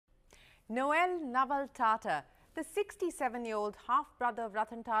Noel Tata, the 67-year-old half-brother of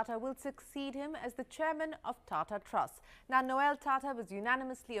Ratan Tata, will succeed him as the chairman of Tata Trusts. Now, Noel Tata was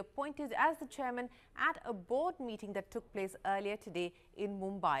unanimously appointed as the chairman at a board meeting that took place earlier today in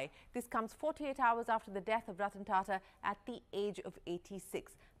Mumbai. This comes 48 hours after the death of Ratan Tata at the age of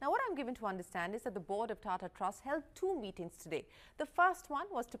 86. Now, what I'm given to understand is that the board of Tata Trusts held two meetings today. The first one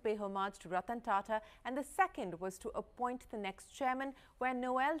was to pay homage to Ratan Tata, and the second was to appoint the next chairman, where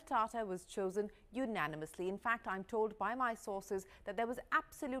Noel Tata was chosen unanimously. In fact, I'm told by my sources that there was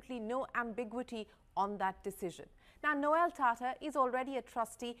absolutely no ambiguity on that decision. Now, Noel Tata is already a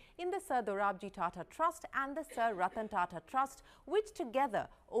trustee in the Sir Dorabji Tata Trust and the Sir Ratan Tata Trust, which together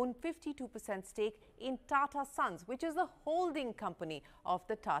own 52% stake in Tata Sons, which is the holding company of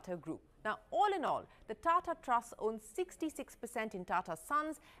the Tata Group. Now, all in all, the Tata Trust owns 66% in Tata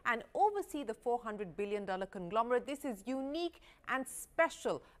Sons and oversee the $400 billion conglomerate. This is unique and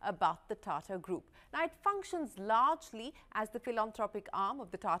special about the Tata Group. Now, it functions largely as the philanthropic arm of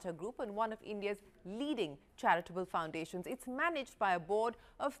the Tata Group and one of India's leading charitable foundations. It's managed by a board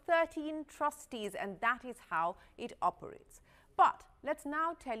of 13 trustees, and that is how it operates. But let's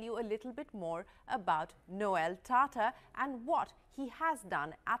now tell you a little bit more about Noel Tata and what he has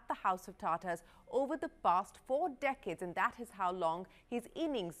done at the House of Tatas over the past 4 decades, and that is how long his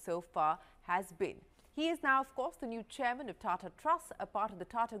innings so far has been. He is now, of course, the new chairman of Tata Trusts, a part of the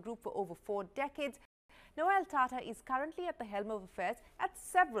Tata Group for over 4 decades. Noel Tata is currently at the helm of affairs at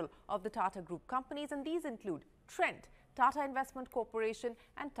several of the Tata Group companies, and these include Trent, Tata Investment Corporation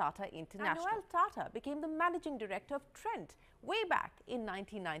and Tata International. Noel Tata became the managing director of Trent way back in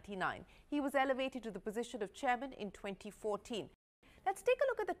 1999. He was elevated to the position of chairman in 2014. Let's take a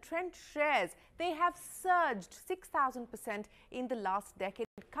look at the Trent shares. They have surged 6,000% in the last decade,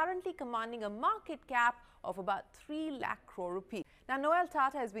 currently commanding a market cap of about 3 lakh crore rupees. Now, Noel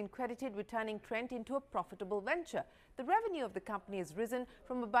Tata has been credited with turning Trent into a profitable venture. The revenue of the company has risen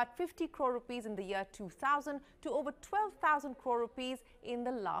from about 50 crore rupees in the year 2000 to over 12,000 crore rupees in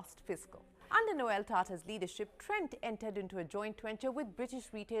the last fiscal. Under Noel Tata's leadership, Trent entered into a joint venture with British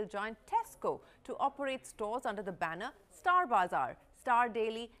retail giant Tesco to operate stores under the banner Star Bazaar, Star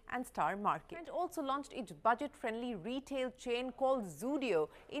Daily and Star Market. Trent also launched its budget-friendly retail chain called Zudio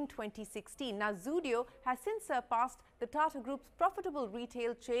in 2016. Now, Zudio has since surpassed the Tata Group's profitable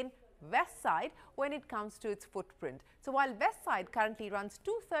retail chain Westside when it comes to its footprint. So while Westside currently runs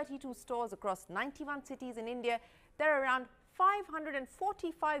 232 stores across 91 cities in India, there are around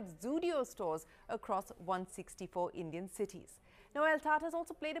 545 Zudio stores across 164 Indian cities. Noel Tata has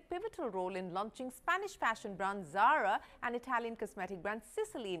also played a pivotal role in launching Spanish fashion brand Zara and Italian cosmetic brand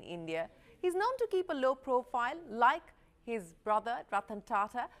Sicily in India. He's known to keep a low profile like his brother Ratan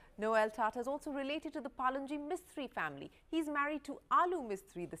Tata. Noel Tata is also related to the Palanji Mistry family. He's married to Alu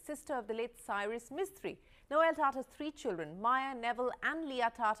Mistry, the sister of the late Cyrus Mistry. Noel Tata's 3 children, Maya, Neville and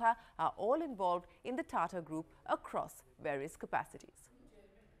Leah Tata, are all involved in the Tata Group across various capacities.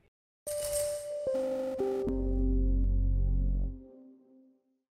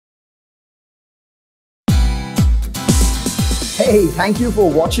 Hey, thank you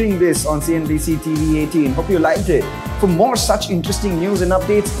for watching this on CNBC TV18. Hope you liked it. For more such interesting news and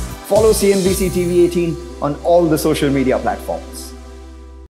updates, follow CNBC TV18 on all the social media platforms.